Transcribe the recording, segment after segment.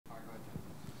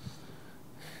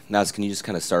Naz, can you just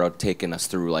kind of start out taking us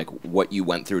through like what you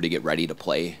went through to get ready to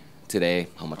play today?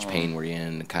 How much pain were you in,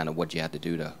 and kind of what you had to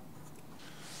do to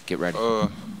get ready?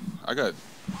 I got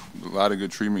a lot of good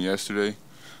treatment yesterday,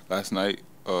 last night,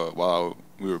 while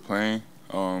we were playing,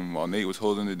 while Nate was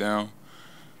holding it down.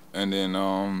 And then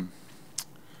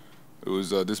it was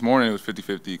this morning it was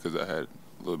 50-50 because I had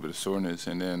a little bit of soreness.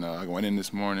 And then I went in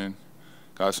this morning,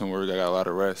 got some work, I got a lot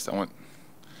of rest. I went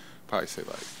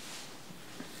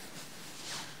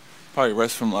probably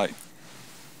rest from like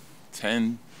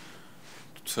 10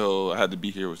 till I had to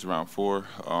be here was around 4.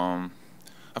 I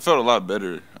felt a lot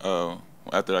better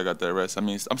after I got that rest. I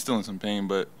mean, I'm still in some pain,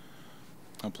 but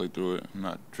I played through it. I'm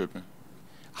not tripping.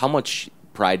 How much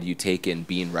pride do you take in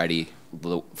being ready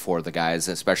for the guys,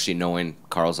 especially knowing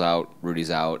Carl's out,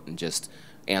 Rudy's out, and just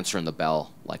answering the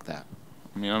bell like that?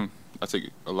 I mean, I take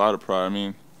a lot of pride. I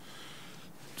mean,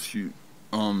 shoot,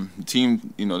 the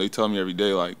team, they tell me every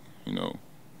day, like,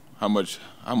 how much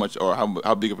or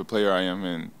how big of a player I am,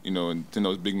 and in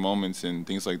those big moments and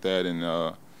things like that. And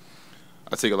I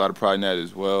take a lot of pride in that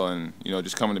as well, and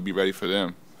just coming to be ready for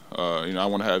them. I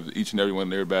want to have each and every one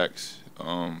of their backs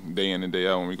day in and day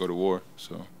out when we go to war.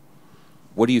 So,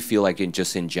 what do you feel like in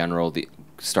general,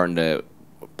 starting to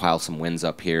pile some wins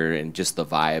up here, and just the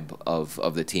vibe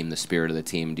of the team, the spirit of the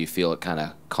team? Do you feel it kind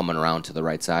of coming around to the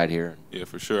right side here? Yeah,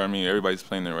 for sure. I mean, everybody's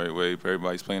playing the right way.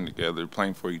 Everybody's playing together,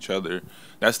 playing for each other.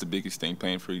 That's the biggest thing,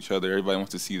 playing for each other. Everybody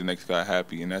wants to see the next guy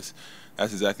happy, and that's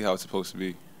exactly how it's supposed to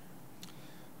be.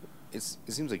 It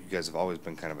seems like you guys have always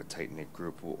been kind of a tight-knit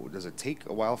group. Does it take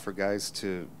a while for guys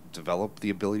to develop the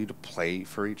ability to play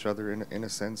for each other in a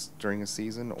sense during a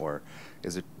season, or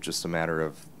is it just a matter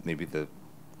of maybe the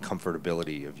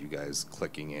comfortability of you guys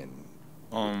clicking in?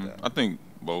 I think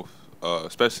both,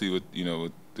 especially with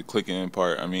with the clicking in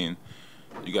part. I mean,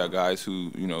 you got guys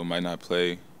who might not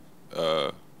play,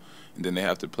 and then they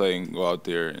have to play and go out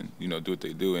there and do what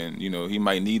they do, and he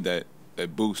might need that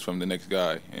boost from the next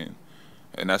guy,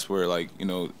 and that's where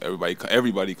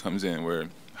everybody comes in. We're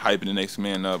hyping the next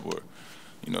man up, or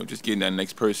just getting that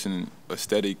next person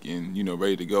aesthetic and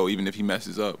ready to go, even if he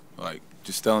messes up. Like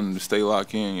just telling him to stay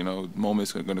locked in.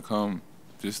 Moments are gonna come.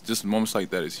 Just moments like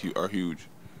that are huge.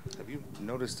 Have you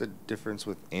noticed a difference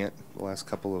with Ant the last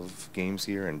couple of games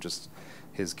here, and just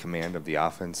his command of the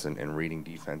offense and reading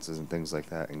defenses and things like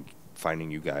that, and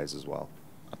finding you guys as well?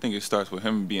 I think it starts with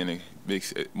him being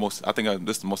this is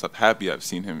the most happy I've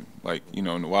seen him in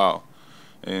a while,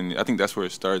 and I think that's where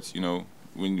it starts.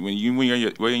 When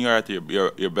you're at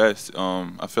your best,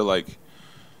 I feel like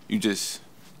you just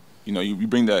you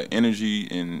bring that energy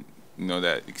and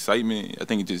that excitement. I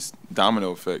think it just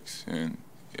domino effects, and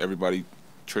everybody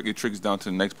it trickles down to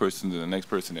the next person,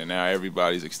 and now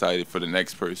everybody's excited for the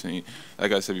next person.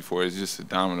 Like I said before, it's just a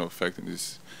domino effect,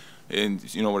 and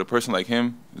with a person like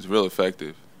him, it's real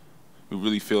effective. We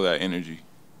really feel that energy.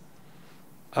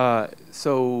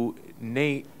 So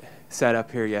Nate sat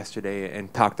up here yesterday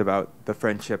and talked about the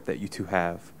friendship that you two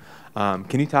have.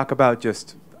 Can you talk about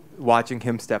just watching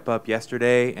him step up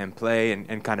yesterday and play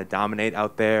and kind of dominate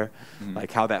out there,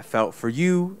 like how that felt for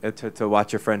you to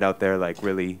watch your friend out there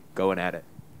really going at it?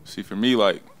 See, for me,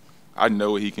 I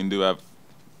know what he can do. I've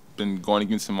been going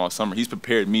against him all summer. He's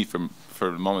prepared me for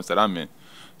the moments that I'm in.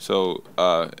 So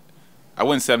I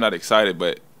wouldn't say I'm not excited,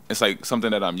 but it's like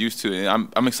something that I'm used to, and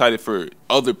I'm excited for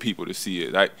other people to see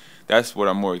it. That's what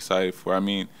I'm more excited for. I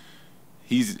mean,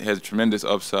 he has tremendous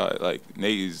upside.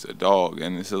 Nate is a dog,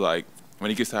 and it's when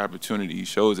he gets the opportunity, he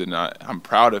shows it, and I'm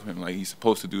proud of him. He's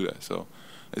supposed to do that, so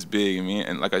it's big. I mean,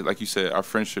 and like you said, our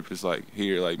friendship is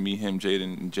here. Me, him,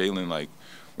 Jaden, and Jalen.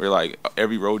 We're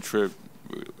every road trip,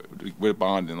 we're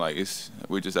bonding. Those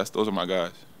are my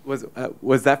guys.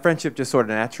 Was that friendship just sort of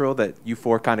natural that you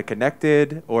four kind of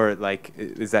connected, or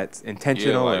is that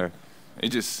intentional?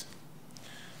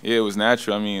 Yeah, it was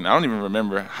natural. I mean, I don't even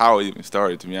remember how it even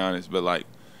started, to be honest. But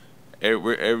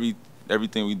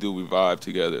everything we do, we vibe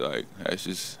together. That's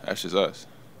just us.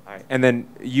 All right. And then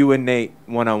you and Nate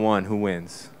 1-on-1, who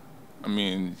wins? I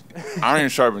mean, iron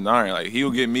sharpens iron.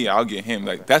 He'll get me, I'll get him.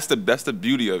 That's the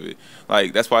beauty of it.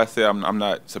 That's why I say I'm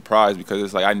not surprised, because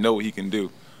it's I know what he can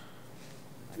do.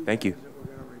 Thank you.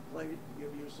 We're going to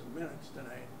give you some minutes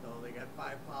tonight, though. They got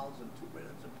 5 fouls and 2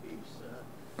 minutes apiece.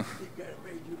 He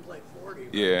made you play 40.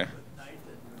 Yeah.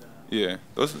 Yeah.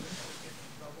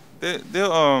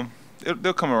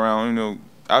 They'll come around.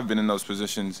 I've been in those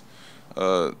positions.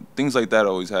 Things like that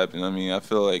always happen. I mean, I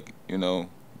feel you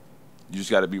just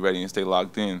got to be ready and stay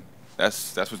locked in.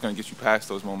 That's what's going to get you past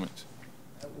those moments.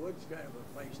 That Wood's kind of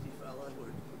a feisty fella.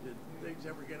 Did things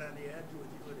ever get on the edge with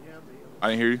you and him? I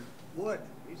didn't hear you. Wood.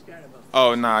 He's kind of a...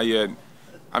 Oh, nah, yeah.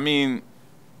 I mean,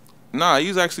 Nah, he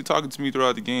was actually talking to me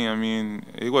throughout the game. I mean,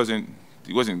 it wasn't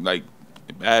like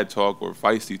bad talk or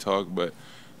feisty talk, but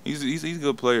he's a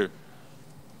good player.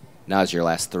 Now as your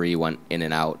last 3 went in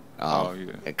and out. Oh,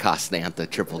 yeah. It cost Nantha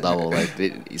triple-double. Like,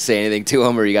 did you say anything to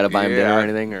him, or you got to buy him dinner or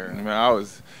anything? Or? Man, I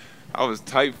was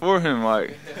tight for him.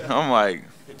 Like, I'm like,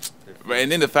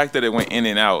 and then the fact that it went in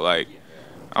and out, like,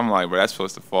 I'm like, bro, that's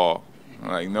supposed to fall. I'm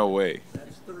like, no way.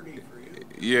 That's 30 for you.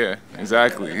 Yeah,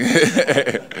 exactly.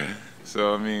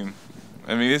 So I mean,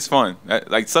 it's fun.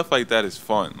 Like stuff like that is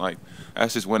fun. Like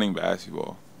that's just winning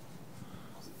basketball.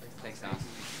 Thanks, Al.